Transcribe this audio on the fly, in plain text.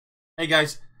Hey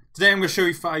guys, today I'm going to show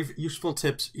you 5 useful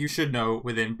tips you should know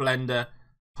within Blender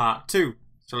Part 2.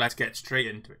 So let's get straight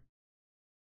into it.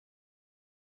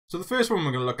 So the first one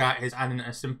we're going to look at is adding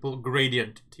a simple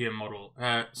gradient to your model.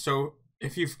 So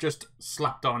if you've just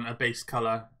slapped on a base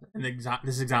color, in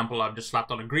this example I've just slapped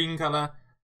on a green color,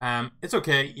 it's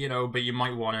okay, you know, but you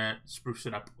might want to spruce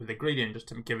it up with a gradient just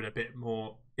to give it a bit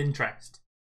more interest.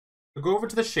 So go over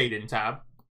to the shading tab.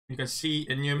 You can see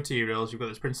in your materials you've got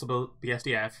this principled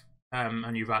BSDF.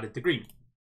 And you've added the green.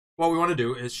 What we want to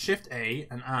do is Shift A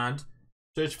and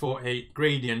search for a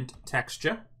gradient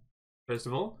texture, first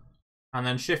of all, and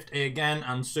then Shift A again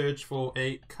and search for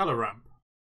a color ramp.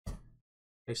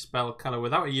 They spell color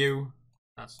without a U.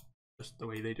 That's just the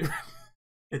way they do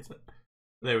it.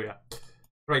 There we are.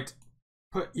 Right,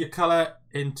 put your color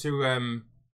into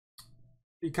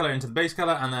the base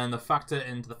color, and then the factor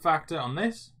into the factor on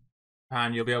this,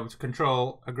 and you'll be able to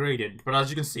control a gradient. But as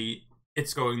you can see,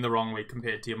 it's going the wrong way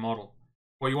compared to your model.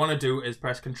 What you want to do is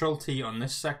press Ctrl T on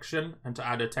this section and to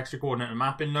add a texture coordinate and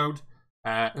mapping node,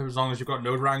 as long as you've got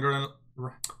Node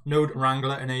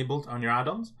Wrangler enabled on your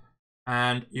add-ons.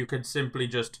 And you could simply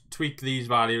just tweak these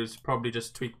values, probably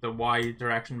just tweak the Y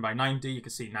direction by 90. You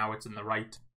can see now it's in the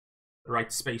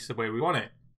right space the way we want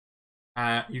it.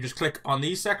 You just click on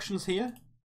these sections here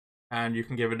and you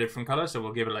can give a different color. So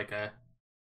we'll give it like a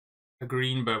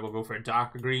green, but we'll go for a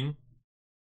darker green.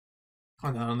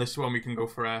 And then on this one we can go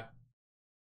for a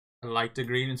lighter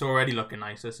green. It's already looking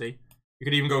nicer, see? You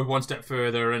could even go one step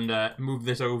further and move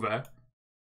this over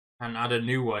and add a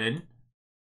new one in.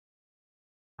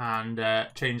 And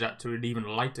change that to an even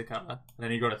lighter color. And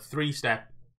then you've got a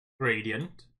 3-step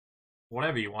gradient,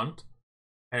 whatever you want.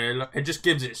 And it just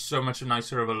gives it so much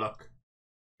nicer of a look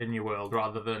in your world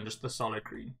rather than just the solid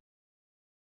green.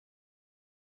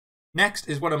 Next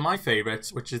is one of my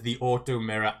favorites, which is the Auto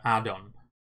Mirror add-on.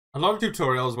 A lot of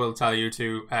tutorials will tell you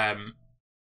to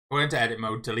go into edit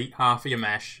mode, delete half of your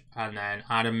mesh, and then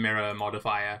add a mirror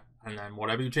modifier, and then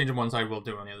whatever you change on one side will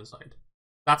do on the other side.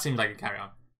 That seems like a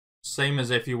carry-on. Same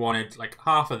as if you wanted like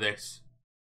half of this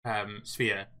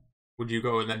sphere, would you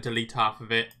go and then delete half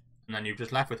of it, and then you're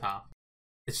just left with half.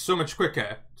 It's so much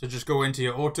quicker to just go into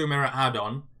your Auto Mirror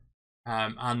add-on,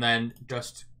 and then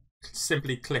just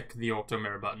simply click the Auto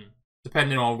Mirror button,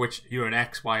 depending on which you're an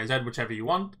X, Y, or Z, whichever you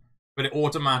want. But it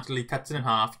automatically cuts it in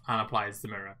half and applies the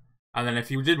mirror. And then if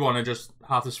you did want to just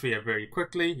half the sphere very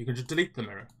quickly, you can just delete the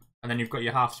mirror. And then you've got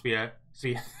your half sphere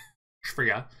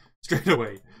straight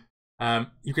away.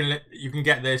 You can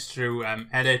get this through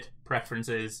Edit,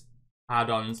 Preferences,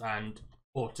 Add-ons, and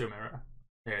Auto Mirror.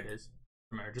 There it is.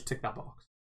 Mirror, just tick that box.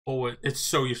 Oh, it's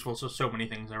so useful, so many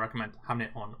things. I recommend having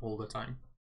it on all the time.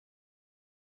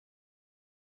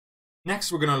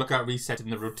 Next, we're going to look at resetting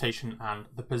the rotation and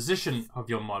the position of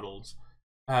your models.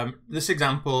 This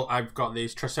example, I've got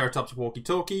this Triceratops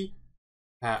walkie-talkie.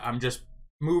 I'm just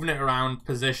moving it around,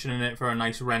 positioning it for a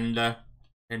nice render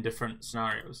in different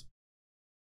scenarios.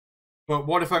 But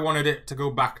what if I wanted it to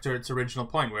go back to its original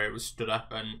point where it was stood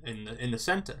up and in the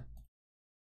center?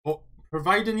 Well,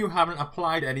 providing you haven't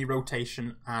applied any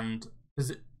rotation and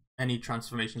any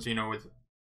transformations, you know, with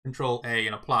Control A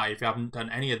and apply, if you haven't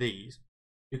done any of these,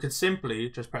 you could simply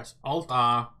just press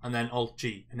Alt-R and then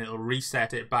Alt-G, and it'll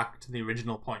reset it back to the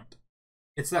original point.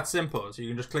 It's that simple, so you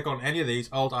can just click on any of these,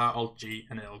 Alt-R, Alt-G,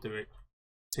 and it'll do it.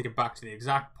 Take it back to the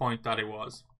exact point that it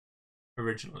was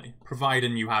originally,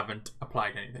 providing you haven't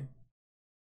applied anything.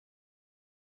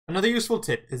 Another useful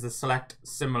tip is the Select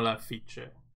Similar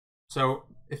feature. So,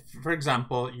 if, for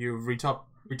example, you've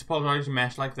retopologized your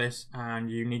mesh like this,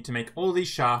 and you need to make all these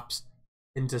sharps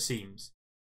into seams.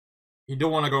 You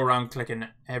don't want to go around clicking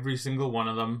every single one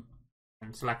of them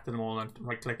and selecting them all and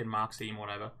right-click and mark seam,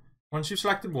 whatever. Once you've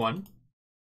selected one,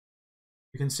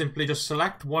 you can simply just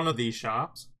select one of these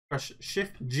sharps, press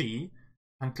Shift G,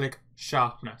 and click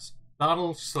Sharpness.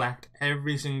 That'll select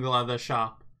every single other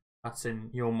sharp that's in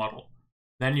your model.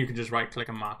 Then you can just right-click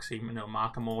and mark seam, and it'll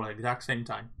mark them all at the exact same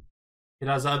time. It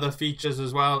has other features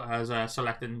as well as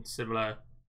selecting similar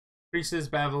creases,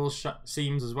 bevels,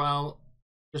 seams as well.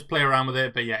 Just play around with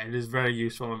it, but yeah, it is very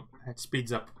useful. It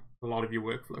speeds up a lot of your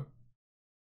workflow.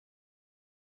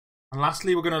 And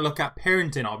lastly, we're going to look at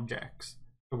parenting objects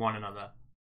to one another.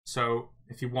 So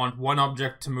if you want one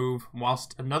object to move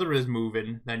whilst another is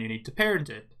moving, then you need to parent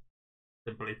it.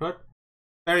 Simply put,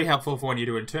 very helpful for when you're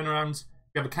doing turnarounds.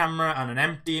 If you have a camera and an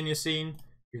empty in your scene,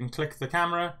 you can click the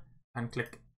camera and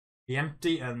click the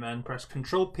empty, and then press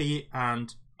Ctrl P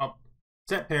and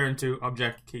set parent to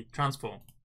object key transform.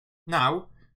 Now,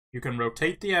 you can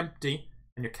rotate the empty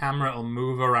and your camera will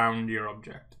move around your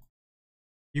object.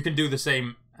 You can do the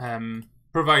same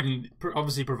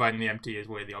obviously providing the empty is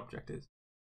where the object is.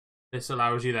 This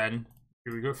allows you then,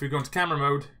 if we go into camera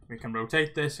mode, we can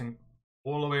rotate this and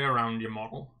all the way around your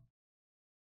model.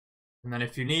 And then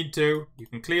if you need to, you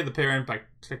can clear the parent by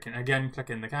clicking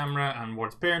the camera and what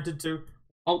it's parented to,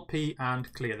 Alt-P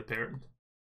and clear the parent.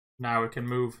 Now it can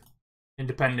move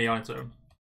independently on its own.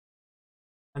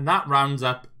 And that rounds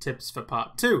up tips for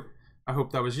part 2. I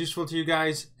hope that was useful to you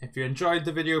guys. If you enjoyed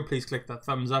the video, please click that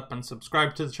thumbs up and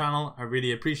subscribe to the channel. I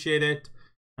really appreciate it.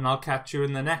 And I'll catch you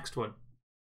in the next one.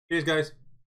 Cheers, guys.